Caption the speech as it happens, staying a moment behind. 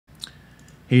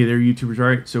Hey there, YouTubers. All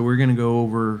right, so we're going to go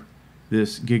over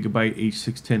this Gigabyte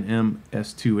H610m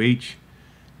S2H.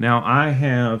 Now, I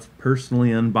have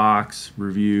personally unboxed,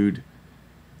 reviewed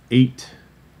 8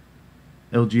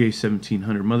 LGA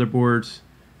 1700 motherboards,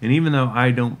 and even though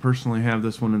I don't personally have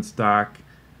this one in stock,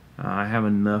 I have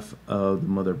enough of the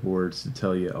motherboards to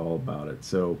tell you all about it.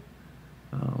 So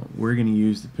we're going to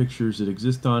use the pictures that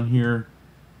exist on here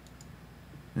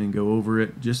and go over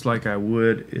it just like I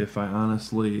would if I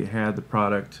honestly had the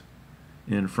product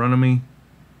in front of me.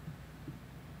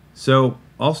 So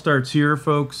all starts here,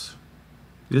 folks.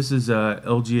 This is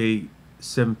LGA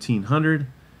 1700.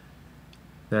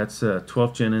 That's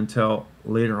 12th gen Intel.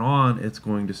 Later on, it's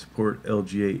going to support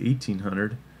LGA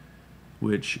 1800,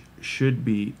 which should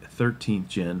be 13th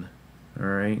gen. All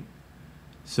right.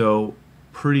 So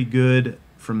pretty good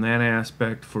from that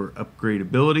aspect for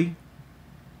upgradability.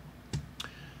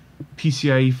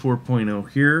 PCIe 4.0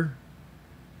 here.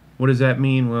 What does that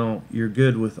mean? Well, you're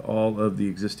good with all of the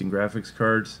existing graphics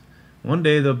cards. One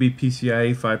day there'll be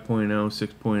PCIe 5.0,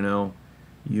 6.0.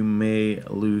 You may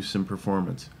lose some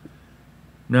performance.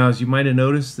 Now, as you might have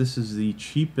noticed, this is the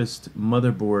cheapest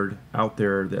motherboard out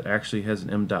there that actually has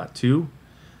an M.2.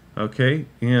 Okay,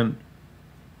 and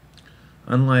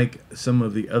unlike some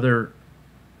of the other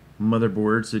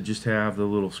motherboards that just have the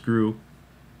little screw,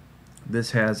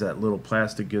 this has that little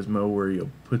plastic gizmo where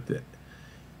you'll put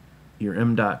your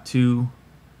M.2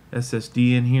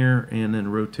 SSD in here and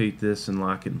then rotate this and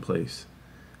lock it in place.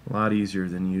 A lot easier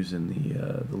than using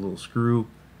the little screw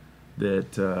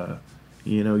that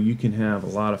you can have a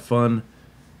lot of fun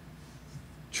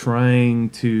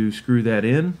trying to screw that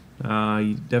in.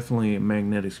 Definitely a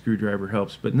magnetic screwdriver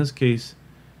helps, but in this case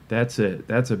that's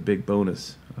a big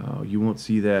bonus. You won't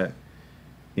see that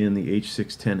in the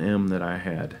H610m that I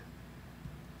had.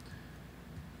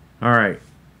 Alright,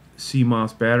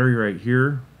 CMOS battery right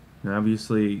here. Now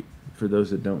obviously, for those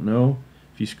that don't know,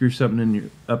 if you screw something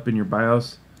up in your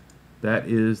BIOS, that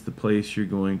is the place you're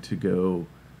going to go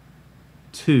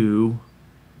to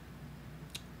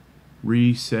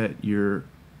reset your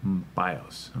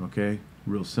BIOS. Okay,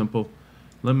 real simple.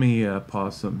 Let me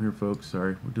pause something here, folks.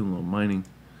 Sorry, we're doing a little mining.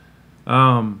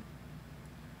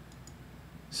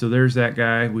 So there's that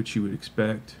guy, which you would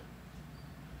expect.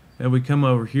 And we come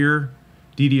over here,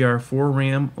 DDR4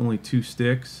 RAM, only 2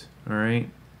 sticks. All right.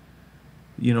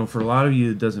 For a lot of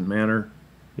you, it doesn't matter.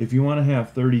 If you want to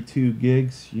have 32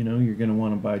 gigs, you're going to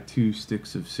want to buy 2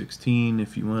 sticks of 16.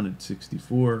 If you wanted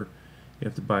 64, you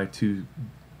have to buy 2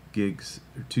 gigs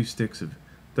or 2 sticks of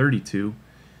 32.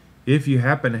 If you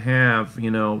happen to have,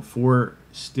 4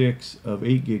 sticks of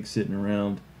 8 gigs sitting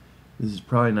around, this is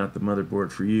probably not the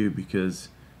motherboard for you, because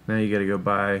now you got to go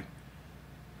buy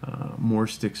more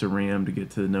sticks of RAM to get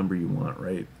to the number you want,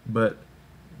 right? But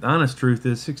the honest truth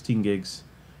is 16 gigs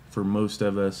for most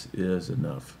of us is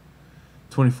enough.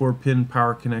 24-pin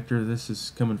power connector. This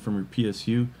is coming from your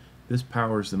PSU. This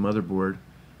powers the motherboard,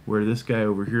 where this guy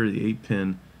over here, the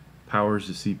 8-pin, powers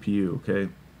the CPU.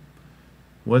 Okay.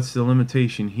 What's the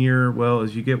limitation here? Well,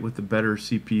 as you get with the better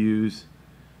CPUs,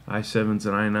 i7s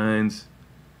and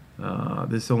i9s,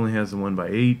 this only has the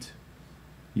 1x8.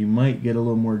 You might get a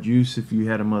little more juice if you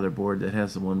had a motherboard that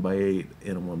has the 1x8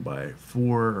 and a 1x4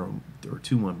 or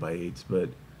 2 1x8s, but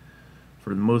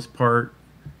for the most part,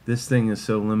 this thing is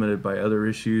so limited by other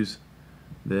issues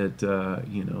that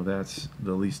that's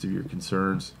the least of your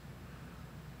concerns.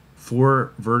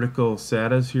 4 vertical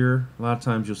SATAs here. A lot of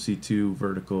times you'll see 2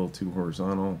 vertical, 2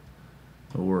 horizontal,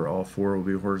 or all 4 will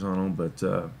be horizontal, but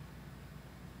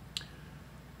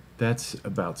that's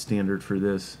about standard for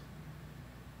this.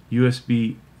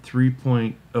 USB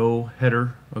 3.0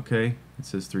 header. Okay, it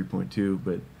says 3.2,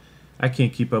 but I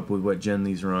can't keep up with what gen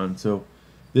these are on. So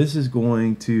this is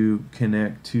going to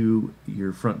connect to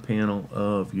your front panel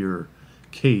of your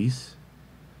case.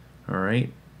 All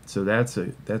right, so that's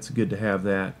good to have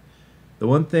that. The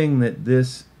one thing that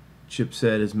this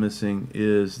chipset is missing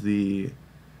is the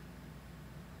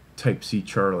Type-C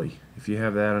Charlie. If you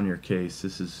have that on your case,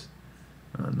 this is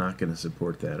not going to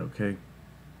support that. Okay.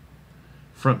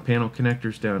 Front panel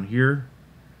connectors down here.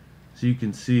 So you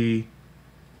can see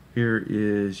here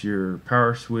is your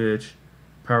power switch,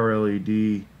 power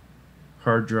LED,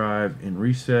 hard drive, and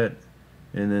reset.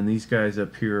 And then these guys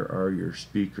up here are your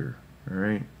speaker. All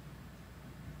right.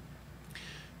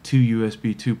 2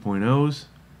 USB 2.0s.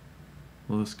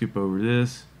 Well, let's skip over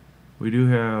this. We do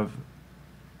have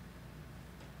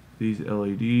these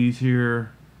LEDs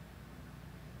here.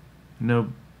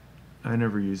 No, I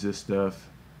never use this stuff.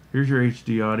 Here's your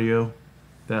HD audio.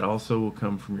 That also will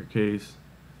come from your case.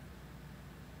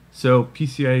 So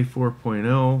PCIe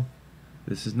 4.0,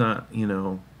 this is not,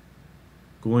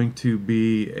 going to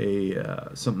be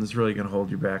a something that's really going to hold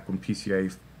you back when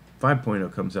PCIe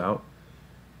 5.0 comes out.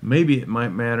 Maybe it might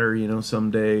matter, you know,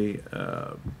 someday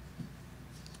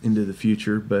into the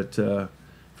future, but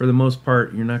for the most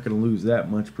part, you're not going to lose that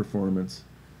much performance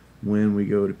when we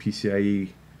go to PCIe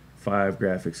 5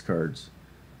 graphics cards.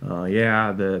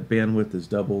 Yeah, the bandwidth is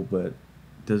double, but it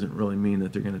doesn't really mean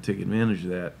that they're going to take advantage of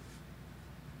that.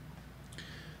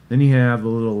 Then you have a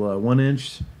little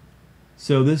 1-inch.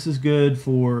 So this is good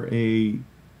for a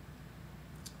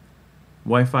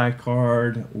Wi-Fi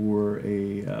card or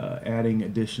a adding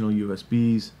additional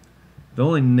USBs. The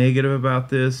only negative about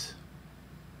this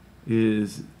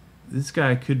is this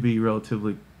guy could be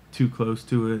relatively too close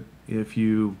to it. If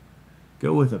you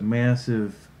go with a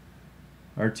massive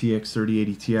RTX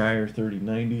 3080 Ti or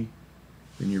 3090,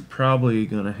 then you're probably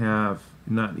going to have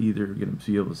not either going to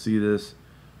be able to see this,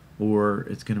 or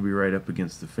it's going to be right up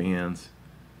against the fans,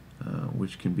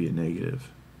 which can be a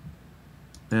negative.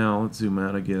 Now let's zoom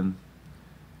out again.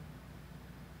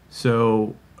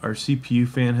 So our CPU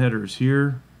fan header is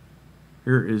here.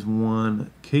 Here is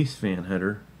one case fan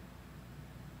header.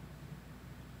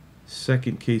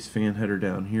 Second case fan header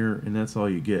down here, and that's all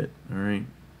you get. Alright,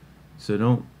 so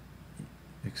don't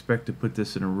expect to put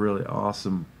this in a really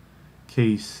awesome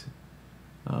case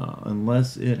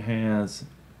unless it has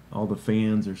all the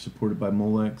fans are supported by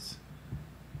Molex.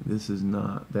 This is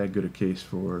not that good a case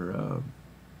for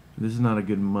this is not a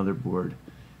good motherboard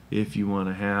if you want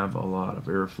to have a lot of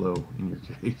airflow in your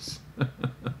case.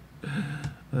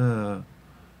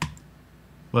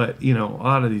 But you know,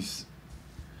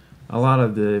 a lot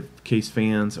of the case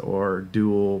fans are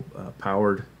dual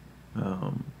powered.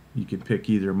 You can pick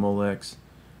either Molex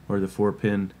or the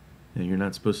 4-pin, and you're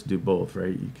not supposed to do both,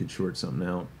 right? You could short something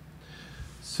out.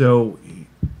 So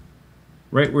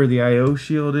right where the I/O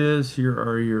shield is, here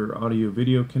are your audio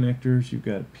video connectors. You've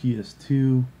got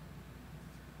PS2,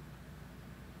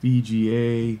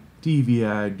 VGA,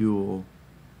 DVI dual,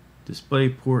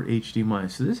 DisplayPort, HDMI.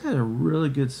 So this has a really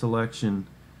good selection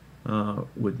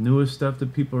with newest stuff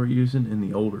that people are using and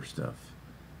the older stuff.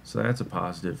 So that's a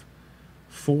positive.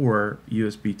 4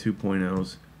 USB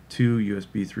 2.0s, 2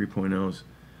 USB 3.0s,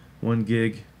 1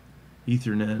 gig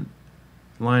Ethernet,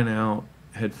 line out,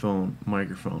 headphone,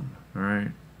 microphone. Alright,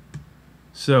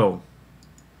 so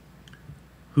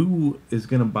who is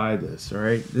going to buy this?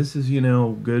 Alright, this is, you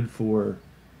know, good for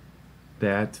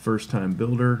that first time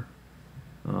builder.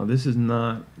 This is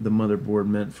not the motherboard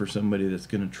meant for somebody that's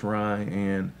going to try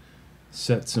and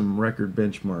set some record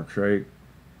benchmarks, right?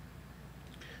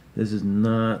 This is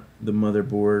not the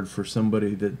motherboard for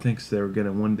somebody that thinks they're going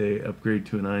to one day upgrade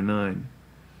to an i9.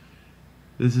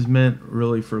 This is meant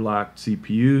really for locked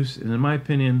CPUs, and in my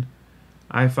opinion,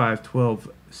 i5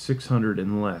 12600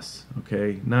 and less,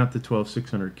 okay? Not the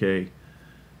 12600K.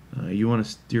 You want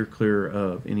to steer clear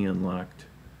of any unlocked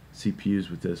CPUs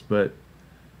with this, but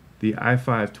the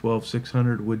i5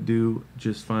 12600 would do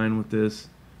just fine with this.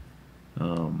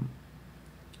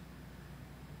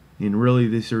 And really,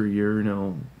 this are your, you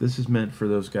know, this is meant for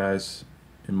those guys,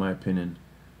 in my opinion.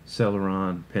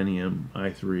 Celeron, Pentium,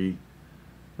 i3.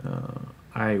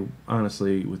 I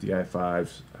honestly, with the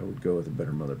i5s, I would go with a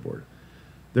better motherboard.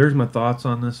 There's my thoughts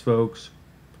on this, folks.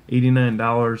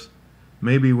 $89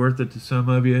 may be worth it to some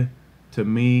of you. To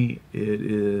me, it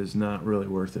is not really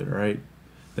worth it. All right.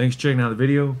 Thanks for checking out the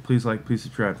video. Please like, please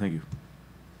subscribe. Thank you.